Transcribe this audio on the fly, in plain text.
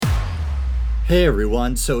Hey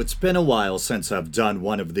everyone, so it's been a while since I've done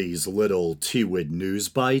one of these little TWID news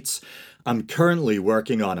bites. I'm currently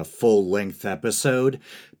working on a full-length episode,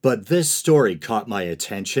 but this story caught my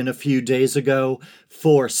attention a few days ago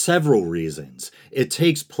for several reasons. It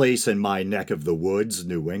takes place in my neck of the woods,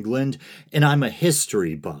 New England, and I'm a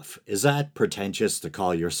history buff. Is that pretentious to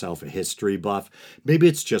call yourself a history buff? Maybe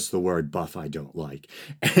it's just the word buff I don't like.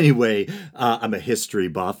 Anyway, I'm a history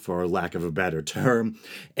buff, for lack of a better term,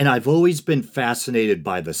 and I've always been fascinated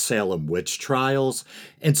by the Salem witch trials,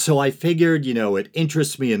 and so I figured, it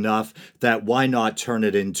interests me enough that why not turn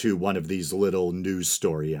it into one of these little news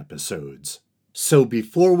story episodes. So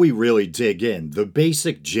before we really dig in, the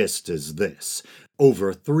basic gist is this.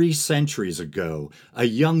 Over 3 centuries ago, a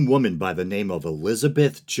young woman by the name of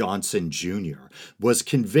Elizabeth Johnson Jr. was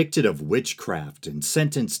convicted of witchcraft and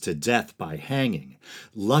sentenced to death by hanging.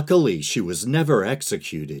 Luckily, she was never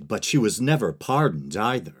executed, but she was never pardoned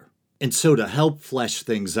either. And so to help flesh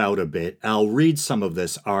things out a bit, I'll read some of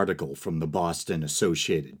this article from the Boston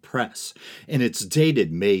Associated Press, and it's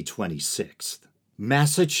dated May 26th.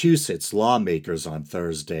 Massachusetts lawmakers on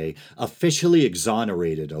Thursday officially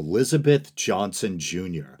exonerated Elizabeth Johnson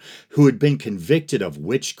Jr., who had been convicted of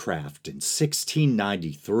witchcraft in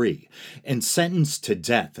 1693 and sentenced to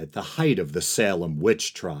death at the height of the Salem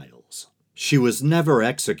witch trials. She was never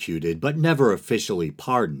executed, but never officially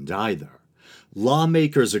pardoned either.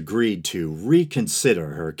 Lawmakers agreed to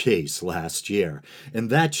reconsider her case last year, and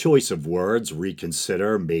that choice of words,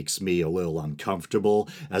 reconsider, makes me a little uncomfortable,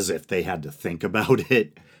 as if they had to think about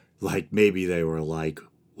it. Like maybe they were like,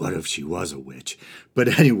 what if she was a witch?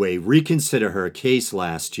 But anyway, reconsider her case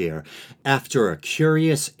last year after a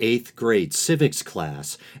curious 8th grade civics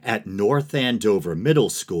class at North Andover Middle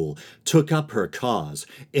School took up her cause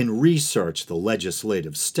and researched the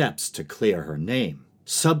legislative steps to clear her name.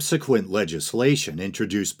 Subsequent legislation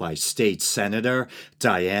introduced by State Senator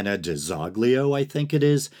Diana DiZoglio, I think it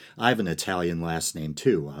is. I have an Italian last name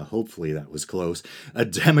too. Hopefully that was close. A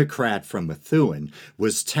Democrat from Methuen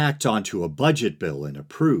was tacked onto a budget bill and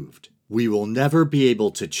approved. We will never be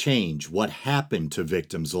able to change what happened to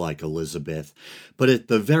victims like Elizabeth, but at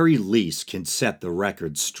the very least can set the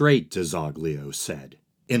record straight, DiZoglio said.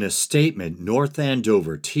 In a statement, North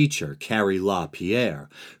Andover teacher Carrie LaPierre,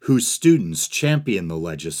 whose students championed the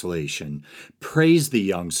legislation, praised the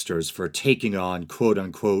youngsters for taking on,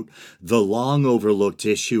 quote-unquote, the long-overlooked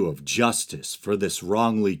issue of justice for this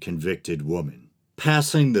wrongly convicted woman.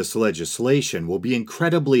 Passing this legislation will be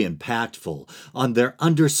incredibly impactful on their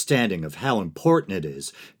understanding of how important it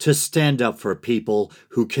is to stand up for people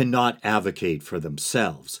who cannot advocate for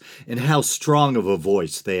themselves, and how strong of a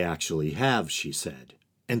voice they actually have, she said.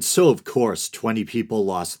 And so, of course, 20 people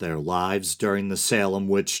lost their lives during the Salem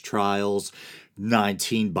witch trials,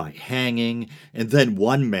 19 by hanging, and then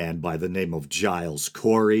one man by the name of Giles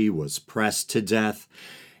Corey was pressed to death.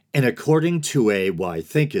 And according to what I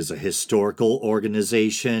think is a historical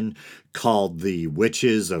organization called the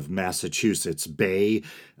Witches of Massachusetts Bay,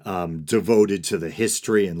 devoted to the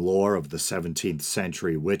history and lore of the 17th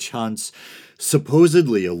century witch hunts,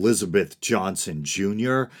 supposedly Elizabeth Johnson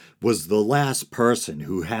Jr. was the last person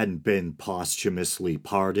who hadn't been posthumously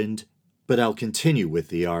pardoned. But I'll continue with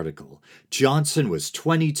the article. Johnson was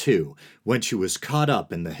 22 when she was caught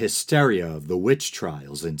up in the hysteria of the witch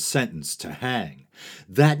trials and sentenced to hang.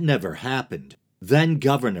 That never happened. Then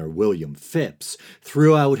Governor William Phipps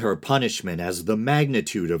threw out her punishment as the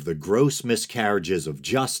magnitude of the gross miscarriages of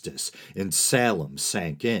justice in Salem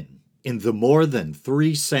sank in. In the more than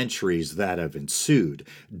 3 centuries that have ensued,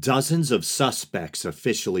 dozens of suspects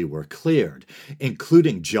officially were cleared,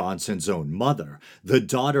 including Johnson's own mother, the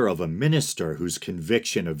daughter of a minister whose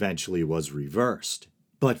conviction eventually was reversed.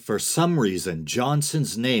 But for some reason,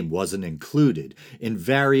 Johnson's name wasn't included in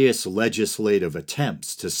various legislative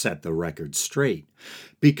attempts to set the record straight.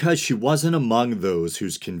 Because she wasn't among those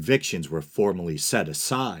whose convictions were formally set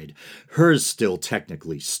aside, hers still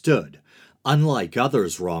technically stood. Unlike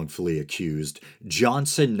others wrongfully accused,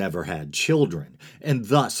 Johnson never had children, and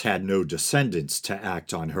thus had no descendants to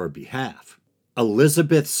act on her behalf.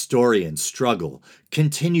 Elizabeth's story and struggle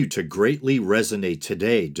continue to greatly resonate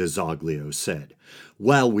today, DiZoglio said.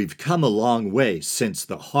 While we've come a long way since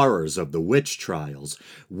the horrors of the witch trials,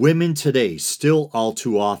 women today still all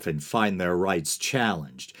too often find their rights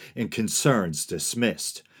challenged and concerns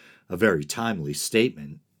dismissed. A very timely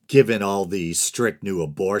statement, given all the strict new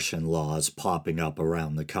abortion laws popping up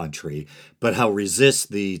around the country, but I'll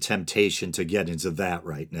resist the temptation to get into that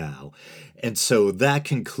right now. And so that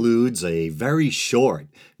concludes a very short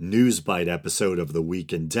News Byte episode of The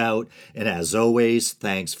Week in Doubt, and as always,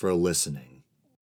 thanks for listening.